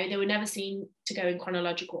 They were never seen to go in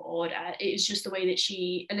chronological order. It was just the way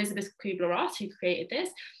that Elizabeth Kubler-Ross, who created this,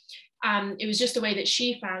 it was just a way that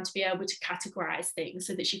she found to be able to categorize things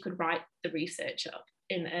so that she could write the research up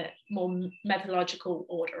in a more methodological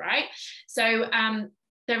order, right? So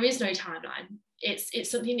there is no timeline.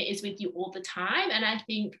 It's something that is with you all the time. And I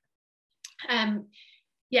think,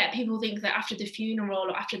 people think that after the funeral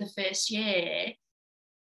or after the first year,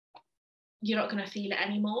 you're not going to feel it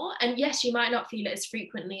anymore. And yes, you might not feel it as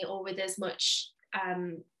frequently or with as much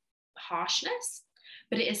harshness,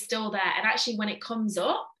 but it is still there. And actually, when it comes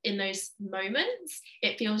up in those moments,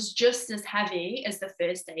 it feels just as heavy as the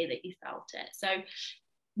first day that you felt it. So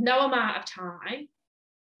no amount of time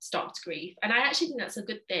stops grief. And I actually think that's a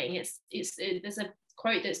good thing. There's a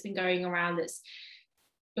quote that's been going around that's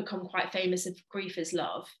become quite famous of grief is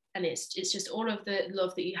love. And it's just all of the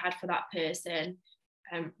love that you had for that person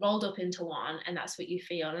rolled up into one, and that's what you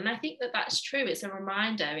feel. And I think that that's true. It's a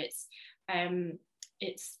reminder. It's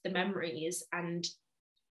the memories, and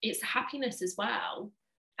it's happiness as well.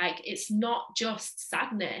 Like, it's not just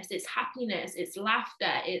sadness, it's happiness, it's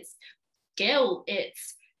laughter, it's guilt,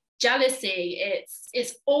 it's jealousy,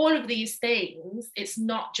 it's all of these things. It's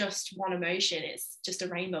not just one emotion, it's just a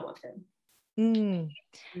rainbow of them.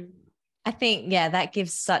 I think, that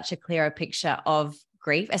gives such a clearer picture of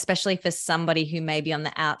grief, especially for somebody who may be on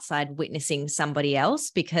the outside witnessing somebody else,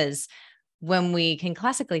 because when we can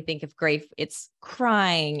classically think of grief, it's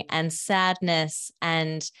crying and sadness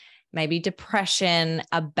and maybe depression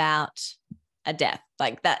about a death,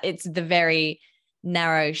 like that. It's the very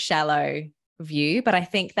narrow, shallow view. But I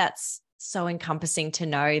think that's so encompassing to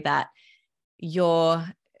know that if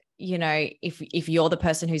you're the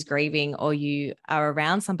person who's grieving or you are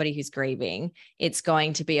around somebody who's grieving, it's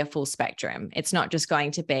going to be a full spectrum. It's not just going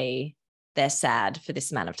to be they're sad for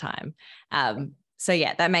this amount of time. So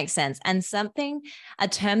that makes sense. And a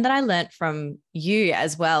term that I learned from you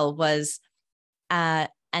as well was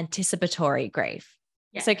anticipatory grief.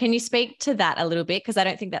 Yeah. So can you speak to that a little bit? Because I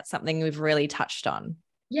don't think that's something we've really touched on.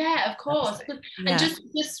 Yeah, of course. And just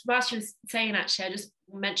whilst you were saying, actually, I just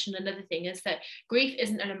mentioned another thing is that grief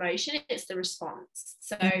isn't an emotion, it's the response.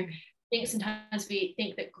 So I think sometimes we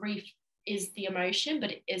think that grief is the emotion,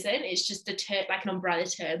 but it isn't. It's just a term, like an umbrella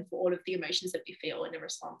term for all of the emotions that we feel in a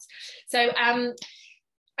response. So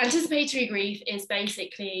anticipatory grief is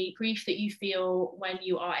basically grief that you feel when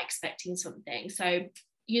you are expecting something. So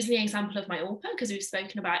using the example of my Ulpa, because we've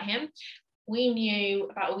spoken about him, we knew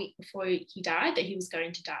about a week before he died that he was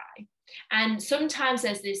going to die. And sometimes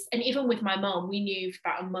there's this, and even with my mum, we knew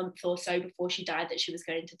about a month or so before she died that she was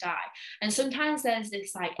going to die. And sometimes there's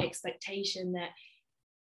this like expectation that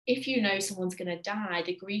if you know someone's going to die,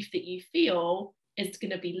 the grief that you feel is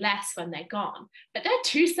going to be less when they're gone. But they're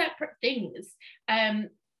two separate things.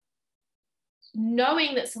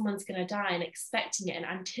 Knowing that someone's going to die and expecting it and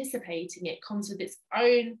anticipating it comes with its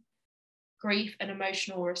own grief and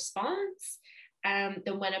emotional response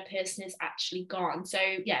than when a person is actually gone. So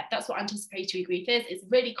that's what anticipatory grief is. It's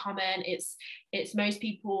really common. It's most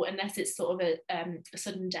people, unless it's sort of a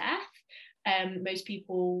sudden death, most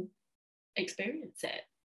people experience it.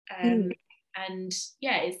 And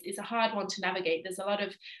it's a hard one to navigate. There's a lot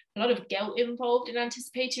of guilt involved in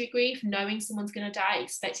anticipatory grief, knowing someone's going to die,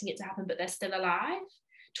 expecting it to happen, but they're still alive,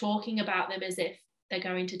 talking about them as if they're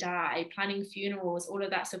going to die, planning funerals, all of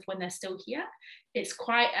that stuff when they're still here. It's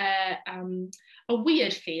quite a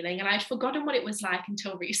weird feeling, and I'd forgotten what it was like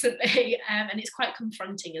until recently, and it's quite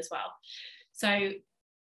confronting as well. So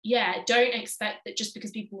don't expect that just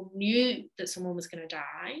because people knew that someone was going to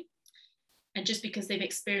die, and just because they've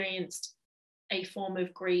experienced a form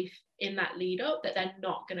of grief in that lead up, that they're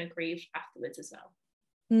not going to grieve afterwards as well.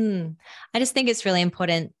 I just think it's really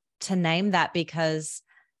important to name that, because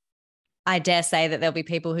I dare say that there'll be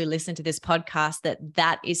people who listen to this podcast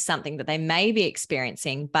that is something that they may be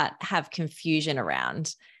experiencing, but have confusion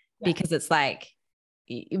around because it's like,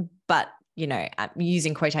 but, I'm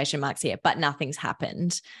using quotation marks here, but nothing's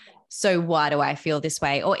happened. So why do I feel this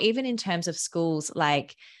way? Or even in terms of schools,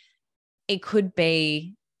 like it could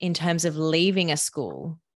be in terms of leaving a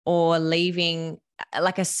school or leaving,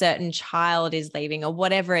 like a certain child is leaving or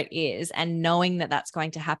whatever it is, and knowing that that's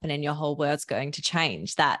going to happen and your whole world's going to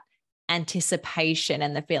change, that anticipation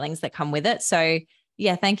and the feelings that come with it. So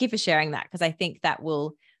thank you for sharing that, because I think that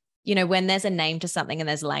will, when there's a name to something and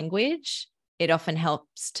there's language, it often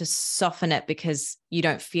helps to soften it, because you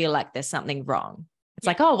don't feel like there's something wrong. It's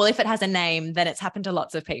like, oh, well, if it has a name, then it's happened to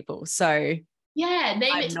lots of people. So name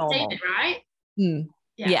it to save it, right?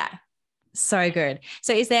 Yeah. So good.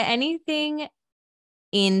 So is there anything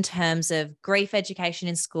in terms of grief education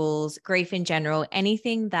in schools, grief in general,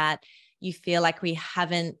 anything that you feel like we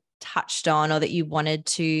haven't touched on or that you wanted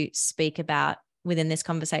to speak about within this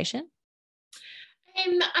conversation?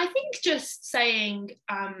 I think just saying,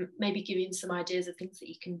 maybe giving some ideas of things that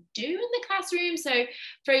you can do in the classroom. So,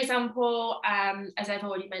 for example, as I've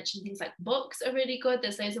already mentioned, things like books are really good.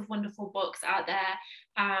 There's loads of wonderful books out there.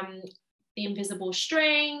 The Invisible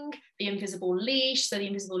String, The Invisible Leash. So The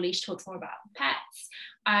Invisible Leash talks more about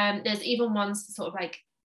pets. There's even ones sort of like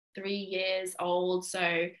 3 years old, so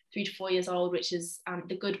 3 to 4 years old, which is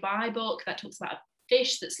the Goodbye book that talks about a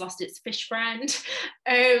fish that's lost its fish friend.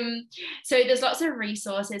 So there's lots of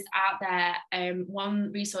resources out there.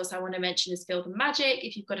 One resource I want to mention is Feel the Magic.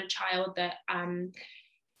 If you've got a child that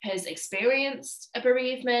has experienced a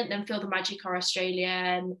bereavement, then Feel the Magic are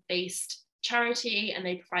Australian-based charity, and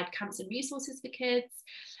they provide camps and resources for kids.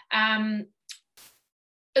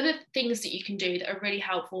 Other things that you can do that are really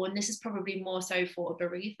helpful, and this is probably more so for a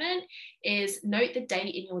bereavement, is note the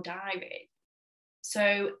date in your diary.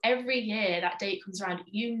 So every year that date comes around,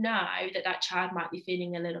 you know that child might be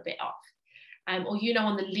feeling a little bit off. Or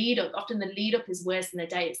on the lead up, often the lead up is worse than the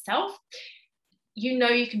day itself. You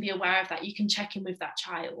can be aware of that. You can check in with that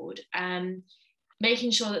child,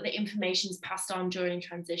 making sure that the information is passed on during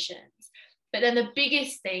transitions. But then the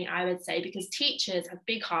biggest thing I would say, because teachers have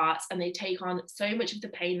big hearts and they take on so much of the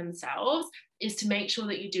pain themselves, is to make sure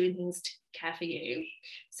that you're doing things to care for you.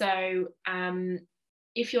 So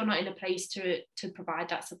if you're not in a place to provide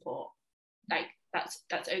that support, like that's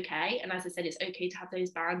okay. And as I said, it's okay to have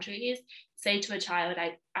those boundaries. Say to a child,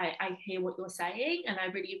 I hear what you're saying, and I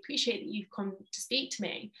really appreciate that you've come to speak to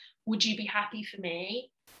me. Would you be happy for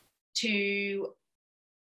me to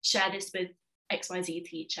share this with XYZ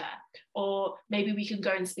teacher? Or maybe we can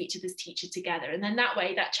go and speak to this teacher together. And then that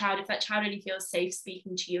way, if that child really feels safe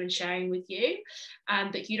speaking to you and sharing with you,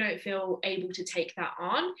 that you don't feel able to take that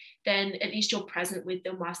on, then at least you're present with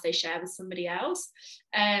them whilst they share with somebody else.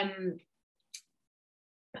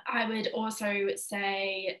 I would also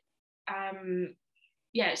say,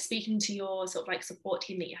 speaking to your sort of like support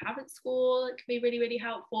team that you have at school, it can be really, really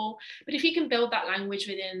helpful. But if you can build that language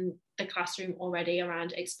within the classroom already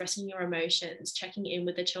around expressing your emotions, checking in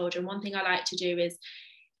with the children. One thing I like to do is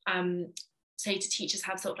say to teachers,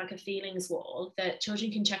 have sort of like a feelings wall that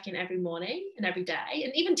children can check in every morning and every day.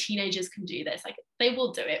 And even teenagers can do this. Like, they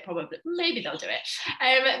will do it, probably, maybe they'll do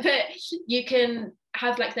it. But you can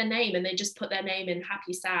have like their name, and they just put their name in: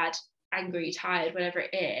 happy, sad, angry, tired, whatever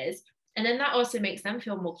it is. And then that also makes them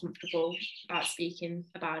feel more comfortable about speaking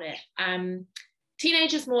about it.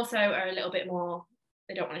 Teenagers more so are a little bit more,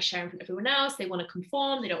 they don't want to share in front of everyone else. They want to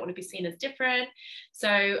conform. They don't want to be seen as different.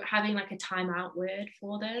 So having like a timeout word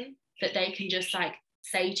for them that they can just like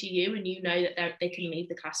say to you, and that they can leave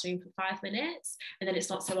the classroom for 5 minutes, and then it's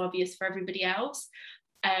not so obvious for everybody else.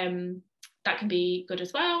 That can be good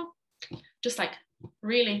as well. Just like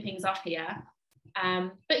reeling things off here.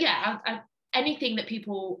 But yeah, anything that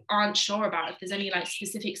people aren't sure about, if there's any like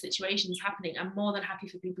specific situations happening, I'm more than happy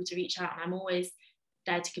for people to reach out, and I'm always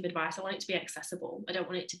there to give advice. I want it to be accessible. I don't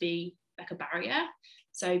want it to be like a barrier.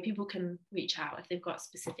 So people can reach out if they've got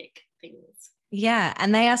specific things. Yeah,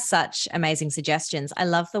 and they are such amazing suggestions. I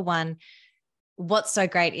love the one. What's so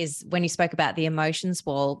great is when you spoke about the emotions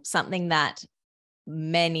wall, something that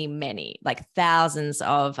many, like thousands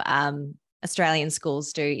of Australian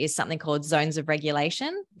schools do is something called zones of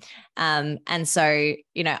regulation. And so,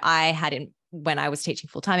 I had when I was teaching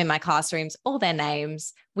full-time in my classrooms, all their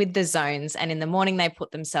names with the zones. And in the morning, they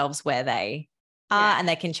put themselves where they are, and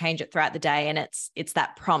they can change it throughout the day. And it's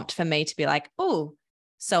that prompt for me to be like, oh,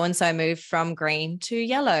 so-and-so moved from green to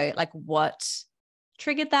yellow. Like, what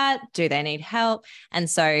triggered that? Do they need help? And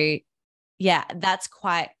so, yeah, that's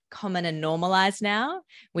quite common and normalized now,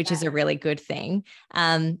 which is a really good thing.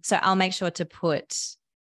 So I'll make sure to put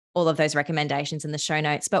all of those recommendations in the show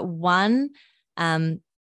notes. But one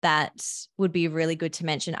that would be really good to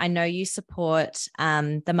mention, I know you support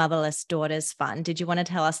the Motherless Daughters Fund. Did you want to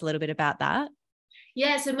tell us a little bit about that?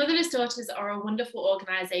 Yeah, so Motherless Daughters are a wonderful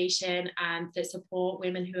organisation that support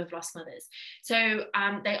women who have lost mothers. So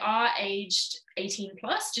they are aged 18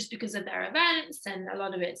 plus, just because of their events, and a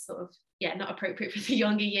lot of it's sort of, not appropriate for the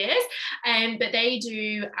younger years. But they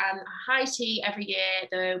do a high tea every year,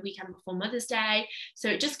 the weekend before Mother's Day. So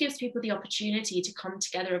it just gives people the opportunity to come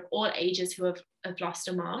together of all ages who have lost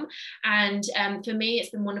a mom. And for me,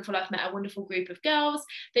 it's been wonderful. I've met a wonderful group of girls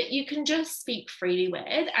that you can just speak freely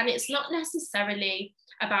with. And it's not necessarily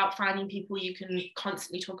about finding people you can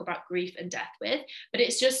constantly talk about grief and death with, but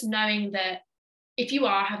it's just knowing that if you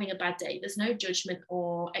are having a bad day, there's no judgment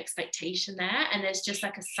or expectation there, and there's just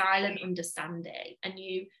like a silent understanding, and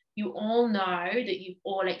you all know that you've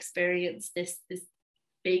all experienced this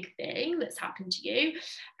big thing that's happened to you.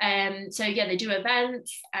 So yeah, they do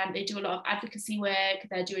events and they do a lot of advocacy work.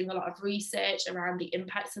 They're doing a lot of research around the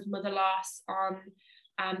impacts of mother loss on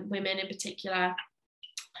women in particular.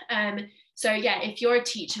 So yeah, if you're a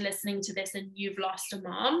teacher listening to this and you've lost a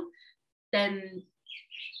mom, then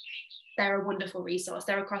they're a wonderful resource.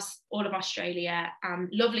 They're across all of Australia.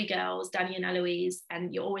 Lovely girls, Danny and Eloise,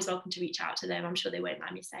 and you're always welcome to reach out to them. I'm sure they won't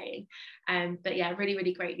mind me saying. But yeah, really,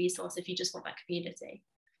 really great resource if you just want that community.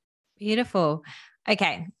 Beautiful.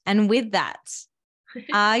 Okay. And with that,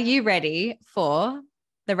 are you ready for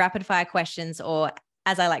the rapid fire questions, or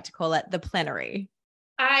as I like to call it, the plenary?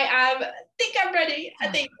 I think I'm ready. I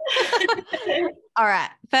think. All right.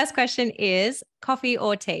 First question is coffee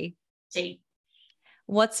or tea? Tea.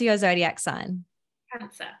 What's your zodiac sign?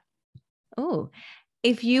 Cancer. Oh,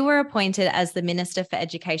 if you were appointed as the Minister for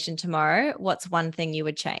Education tomorrow, what's one thing you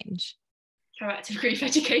would change? Proactive grief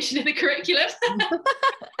education in the curriculum.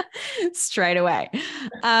 Straight away.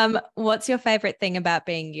 What's your favorite thing about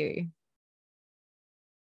being you?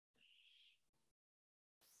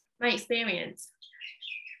 My experience.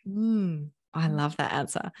 I love that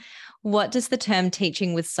answer. What does the term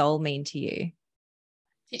teaching with soul mean to you?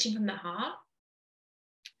 Teaching from the heart,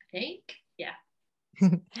 I think. Yeah.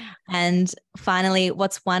 And finally,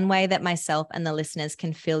 what's one way that myself and the listeners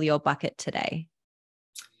can fill your bucket today?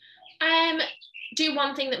 Do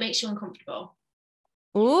one thing that makes you uncomfortable.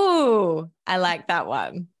 Ooh, I like that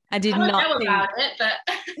one. I did not know think about it, but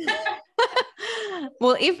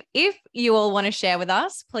well, if you all want to share with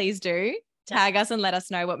us, please do tag us and let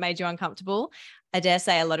us know what made you uncomfortable. I dare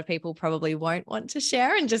say a lot of people probably won't want to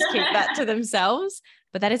share and just keep that to themselves,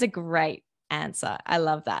 but that is a great answer. I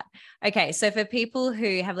love that. Okay, so for people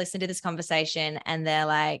who have listened to this conversation and they're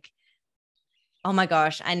like, oh my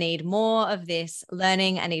gosh, I need more of this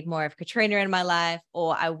learning. I need more of Katrina in my life,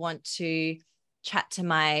 or I want to chat to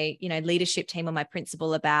my, leadership team or my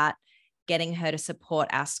principal about getting her to support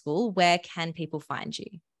our school. Where can people find you?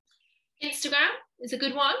 Instagram is a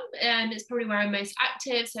good one. It's probably where I'm most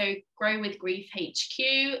active. So Grow with Grief HQ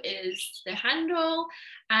is the handle.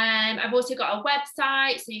 I've also got a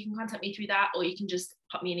website, so you can contact me through that, or you can just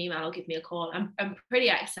pop me an email or give me a call. I'm pretty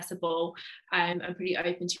accessible. I'm pretty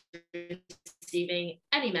open to receiving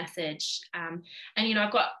any message. And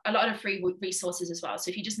I've got a lot of free resources as well.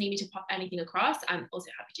 So if you just need me to pop anything across, I'm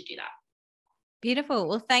also happy to do that. Beautiful.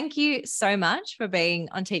 Well, thank you so much for being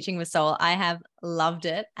on Teaching with Soul. I have loved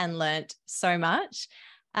it and learnt so much.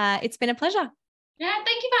 It's been a pleasure. Yeah,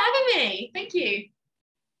 thank you for having me. Thank you.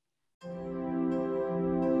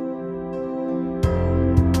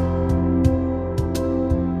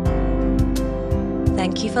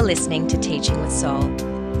 Thank you for listening to Teaching with Soul.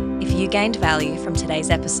 If you gained value from today's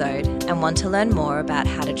episode and want to learn more about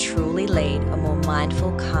how to truly lead a more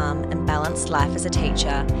mindful, calm, and balanced life as a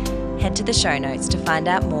teacher, head to the show notes to find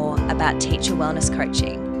out more about teacher wellness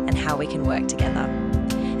coaching and how we can work together.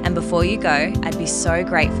 And before you go, I'd be so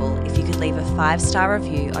grateful if you could leave a 5-star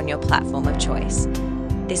review on your platform of choice.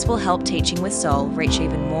 This will help Teaching with Soul reach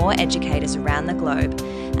even more educators around the globe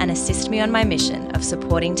and assist me on my mission of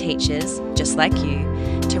supporting teachers, just like you,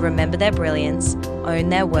 to remember their brilliance, own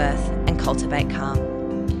their worth, and cultivate calm.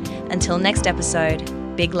 Until next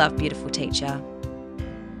episode, big love, beautiful teacher.